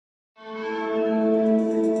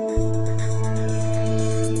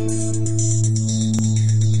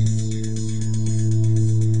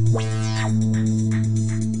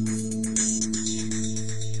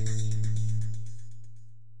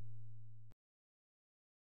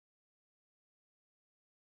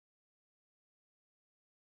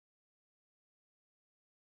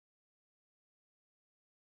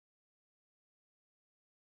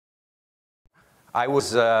I was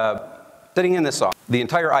sitting in this office. The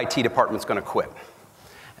entire IT department's going to quit.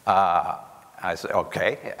 I said,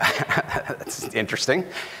 okay, that's interesting.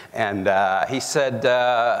 And he said,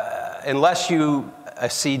 unless you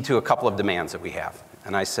accede to a couple of demands that we have.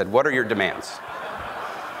 And I said, what are your demands?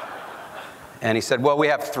 And he said, well, we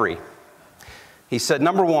have 3. He said,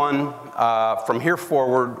 number 1, from here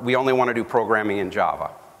forward, we only want to do programming in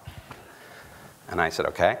Java. And I said,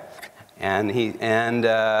 okay. And he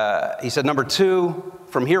said, number 2,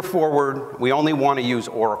 from here forward, we only want to use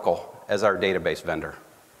Oracle as our database vendor.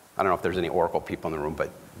 I don't know if there's any Oracle people in the room,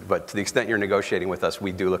 but to the extent you're negotiating with us,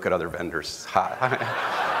 we do look at other vendors.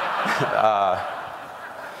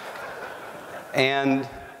 And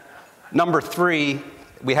number 3,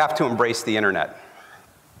 we have to embrace the internet.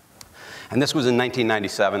 And this was in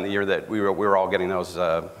 1997, the year that we were all getting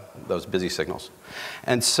those busy signals.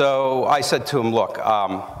 And so I said to him, look,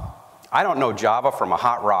 I don't know Java from a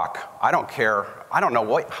hot rock. I don't care. I don't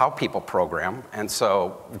know how people program. And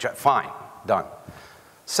so, fine, done.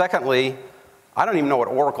 Secondly, I don't even know what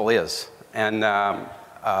Oracle is. And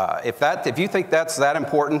if you think that's that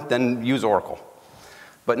important, then use Oracle.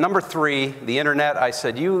 But number 3, the internet, I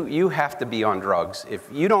said, you have to be on drugs. If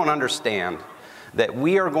you don't understand that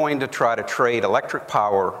we are going to try to trade electric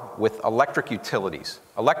power with electric utilities.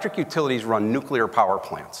 Electric utilities run nuclear power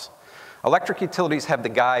plants. Electric utilities have the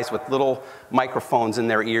guys with little microphones in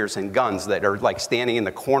their ears and guns that are like standing in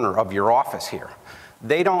the corner of your office here.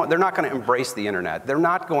 They're not going to embrace the internet. They're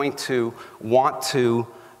not going to want to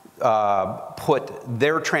put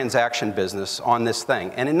their transaction business on this thing.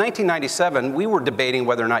 And in 1997, we were debating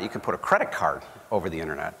whether or not you could put a credit card over the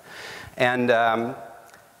internet.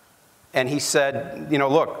 And he said, you know,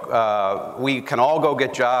 look, we can all go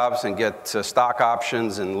get jobs and get stock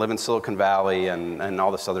options and live in Silicon Valley and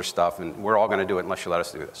all this other stuff, and we're all going to do it unless you let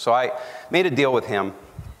us do this. So I made a deal with him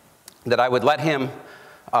that I would let him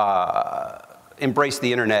embrace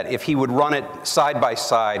the internet if he would run it side by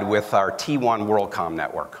side with our T1 WorldCom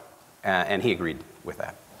network, and he agreed with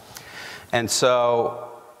that. And so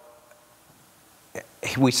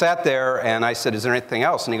we sat there, and I said, is there anything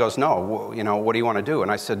else? And he goes, no, you know, what do you want to do? And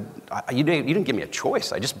I said, you didn't give me a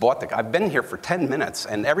choice. I just bought I've been here for 10 minutes,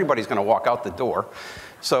 and everybody's going to walk out the door.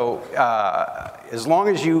 So as long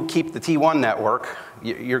as you keep the T1 network,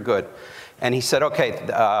 you're good. And he said, okay,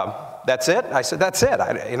 that's it? I said, that's it.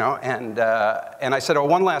 And I said, oh,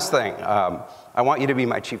 one last thing. I want you to be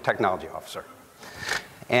my chief technology officer.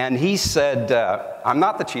 And he said, I'm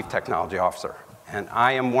not the chief technology officer, and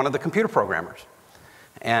I am one of the computer programmers.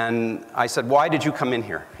 And I said, why did you come in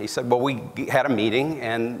here? He said, well, we had a meeting,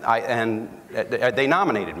 and they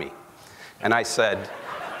nominated me. And I said,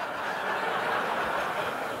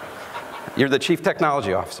 you're the chief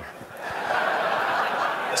technology officer.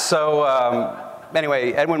 So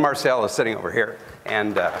anyway, Edwin Marcel is sitting over here.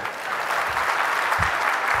 And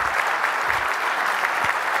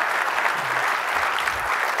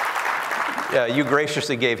you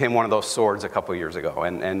graciously gave him one of those swords a couple years ago,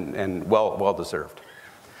 and well deserved.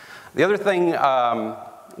 The other thing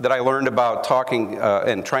that I learned about talking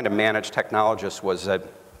and trying to manage technologists was that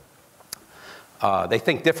they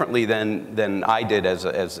think differently than I did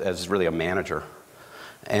as really a manager.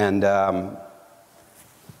 And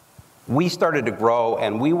we started to grow,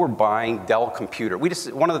 and we were buying Dell computer.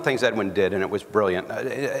 One of the things Edwin did, and it was brilliant,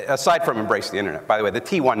 aside from embracing the internet. By the way, the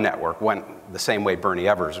T1 network went the same way Bernie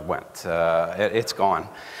Evers went. It's gone.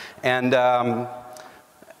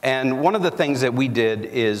 And one of the things that we did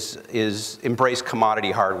is embrace commodity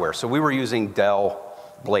hardware. So we were using Dell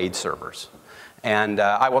Blade servers. And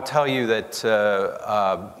I will tell you that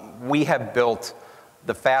we have built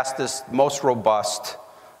the fastest, most robust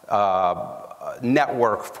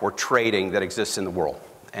network for trading that exists in the world.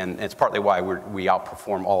 And it's partly why we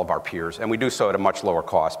outperform all of our peers. And we do so at a much lower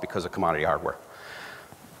cost because of commodity hardware.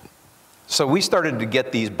 So we started to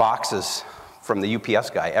get these boxes from the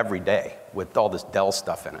UPS guy every day with all this Dell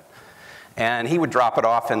stuff in it. And he would drop it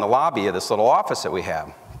off in the lobby of this little office that we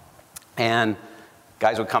have. And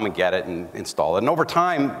guys would come and get it and install it. And over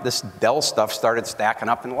time, this Dell stuff started stacking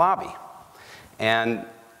up in the lobby. And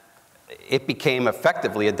it became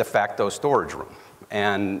effectively a de facto storage room.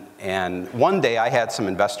 And one day, I had some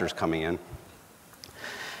investors coming in.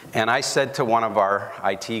 And I said to one of our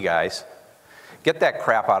IT guys, get that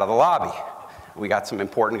crap out of the lobby. We got some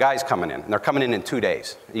important guys coming in, and they're coming in 2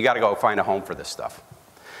 days. You got to go find a home for this stuff.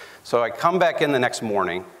 So I come back in the next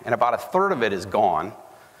morning, and about a third of it is gone,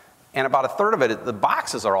 and about a third of it, the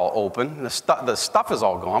boxes are all open, and the stuff is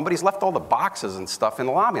all gone, but he's left all the boxes and stuff in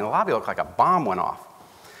the lobby, and the lobby looked like a bomb went off.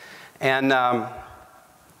 And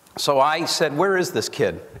so I said, where is this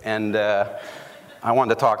kid? And I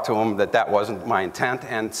wanted to talk to him, that wasn't my intent,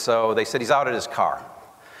 and so they said he's out at his car.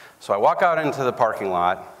 So I walk out into the parking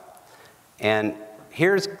lot, and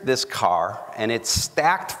here's this car, and it's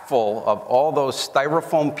stacked full of all those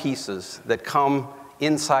styrofoam pieces that come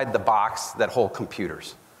inside the box that hold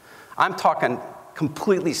computers. I'm talking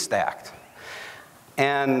completely stacked.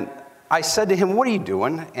 And I said to him, what are you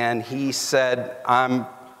doing? And he said, I'm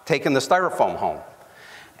taking the styrofoam home.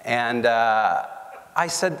 And I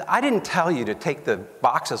said, I didn't tell you to take the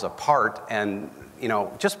boxes apart and,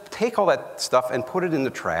 just take all that stuff and put it in the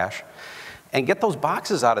trash and get those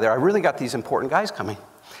boxes out of there. I really got these important guys coming.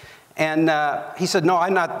 And he said, no,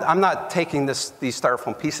 I'm not taking these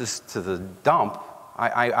styrofoam pieces to the dump.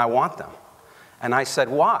 I want them. And I said,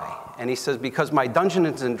 why? And he says, because my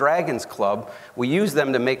Dungeons and Dragons club, we use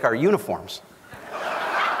them to make our uniforms.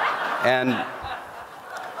 And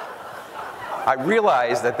I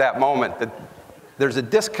realized at that moment that there's a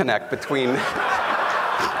disconnect between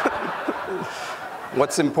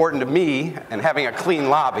what's important to me and having a clean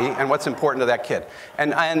lobby and what's important to that kid.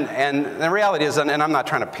 And the reality is, and I'm not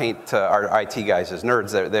trying to paint our IT guys as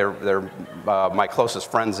nerds, they're my closest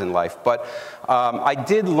friends in life, but I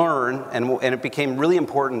did learn, and it became really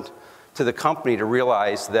important to the company to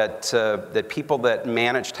realize that people that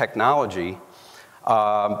manage technology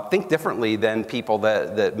think differently than people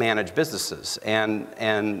that manage businesses.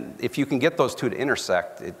 And if you can get those two to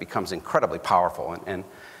intersect, it becomes incredibly powerful.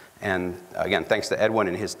 And again, thanks to Edwin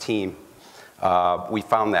and his team, we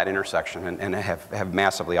found that intersection and have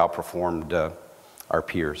massively outperformed our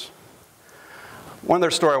peers. One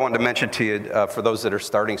other story I wanted to mention to you for those that are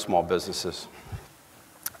starting small businesses.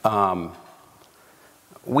 I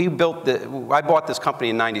bought this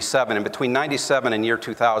company in ~97, and between '97 and year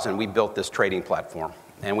 2000, we built this trading platform.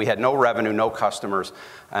 And we had no revenue, no customers,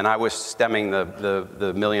 and I was stemming the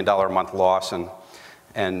 $1 million a month loss,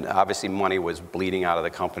 and obviously money was bleeding out of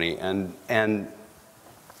the company.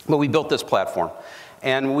 But we built this platform,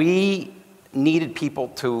 and we needed people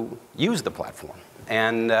to use the platform.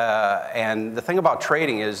 And the thing about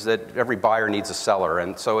trading is that every buyer needs a seller,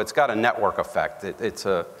 and so it's got a network effect. It's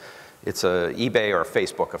a eBay or a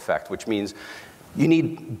Facebook effect, which means you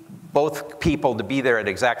need both people to be there at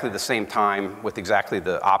exactly the same time with exactly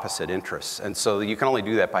the opposite interests. And so you can only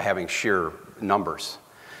do that by having sheer numbers.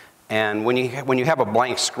 And when you have a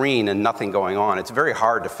blank screen and nothing going on, it's very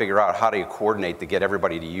hard to figure out how do you coordinate to get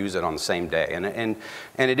everybody to use it on the same day. And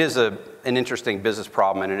it is an interesting business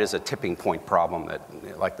problem, and it is a tipping point problem,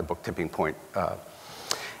 like the book Tipping Point.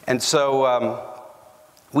 And so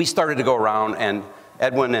we started to go around, and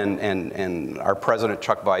Edwin and our president,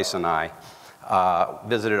 Chuck Weiss, and I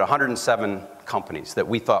visited 107 companies that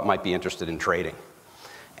we thought might be interested in trading.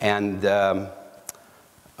 And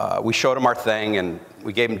we showed them our thing, and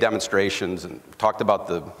we gave them demonstrations and talked about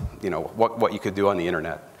what you could do on the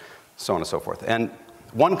internet, so on and so forth. And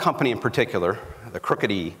one company in particular, the Crooked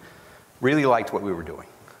E, really liked what we were doing.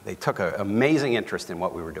 They took an amazing interest in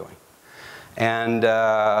what we were doing. And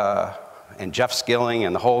Jeff Skilling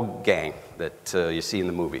and the whole gang that you see in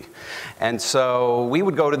the movie. And so we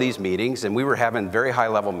would go to these meetings, and we were having very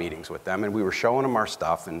high-level meetings with them, and we were showing them our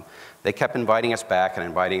stuff, and they kept inviting us back and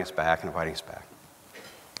inviting us back and inviting us back.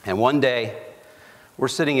 And one day, we're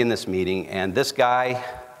sitting in this meeting, and this guy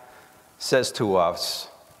says to us,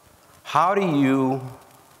 how do you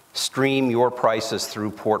stream your prices through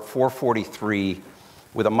port 443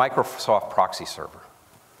 with a Microsoft proxy server?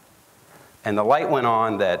 And the light went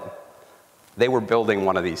on that they were building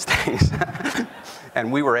one of these things,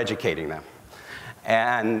 and we were educating them.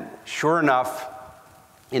 And sure enough,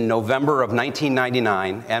 in November of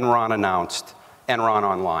 1999, Enron announced Enron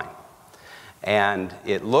Online. And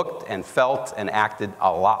it looked and felt and acted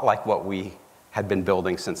a lot like what we had been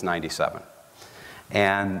building since '97.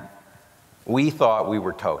 And we thought we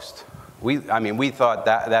were toast. We thought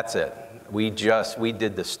that's it. We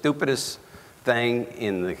did the stupidest thing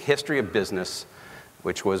in the history of business,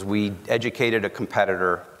 which was we educated a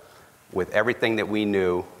competitor with everything that we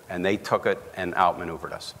knew, and they took it and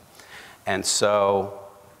outmaneuvered us. And so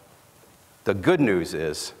the good news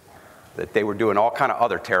is that they were doing all kind of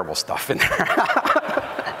other terrible stuff in there.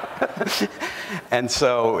 And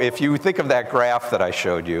so if you think of that graph that I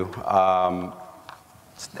showed you,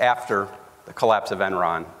 after the collapse of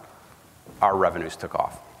Enron, our revenues took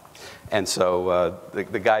off. And so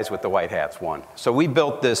the guys with the white hats won. So we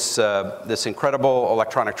built this, this incredible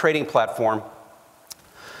electronic trading platform.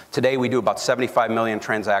 Today we do about 75 million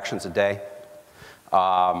transactions a day.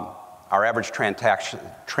 Our average transaction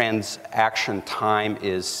time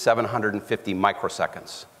is 750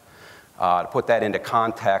 microseconds. To put that into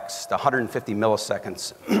context, 150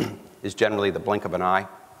 milliseconds is generally the blink of an eye.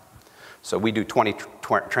 So we do 20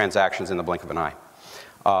 transactions in the blink of an eye.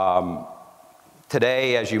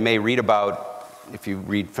 Today, as you may read about, if you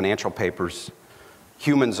read financial papers,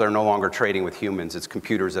 humans are no longer trading with humans. It's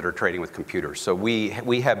computers that are trading with computers. So we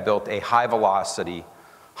have built a high velocity,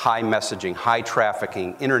 high messaging, high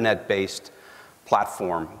trafficking, internet-based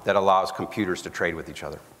platform that allows computers to trade with each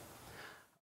other.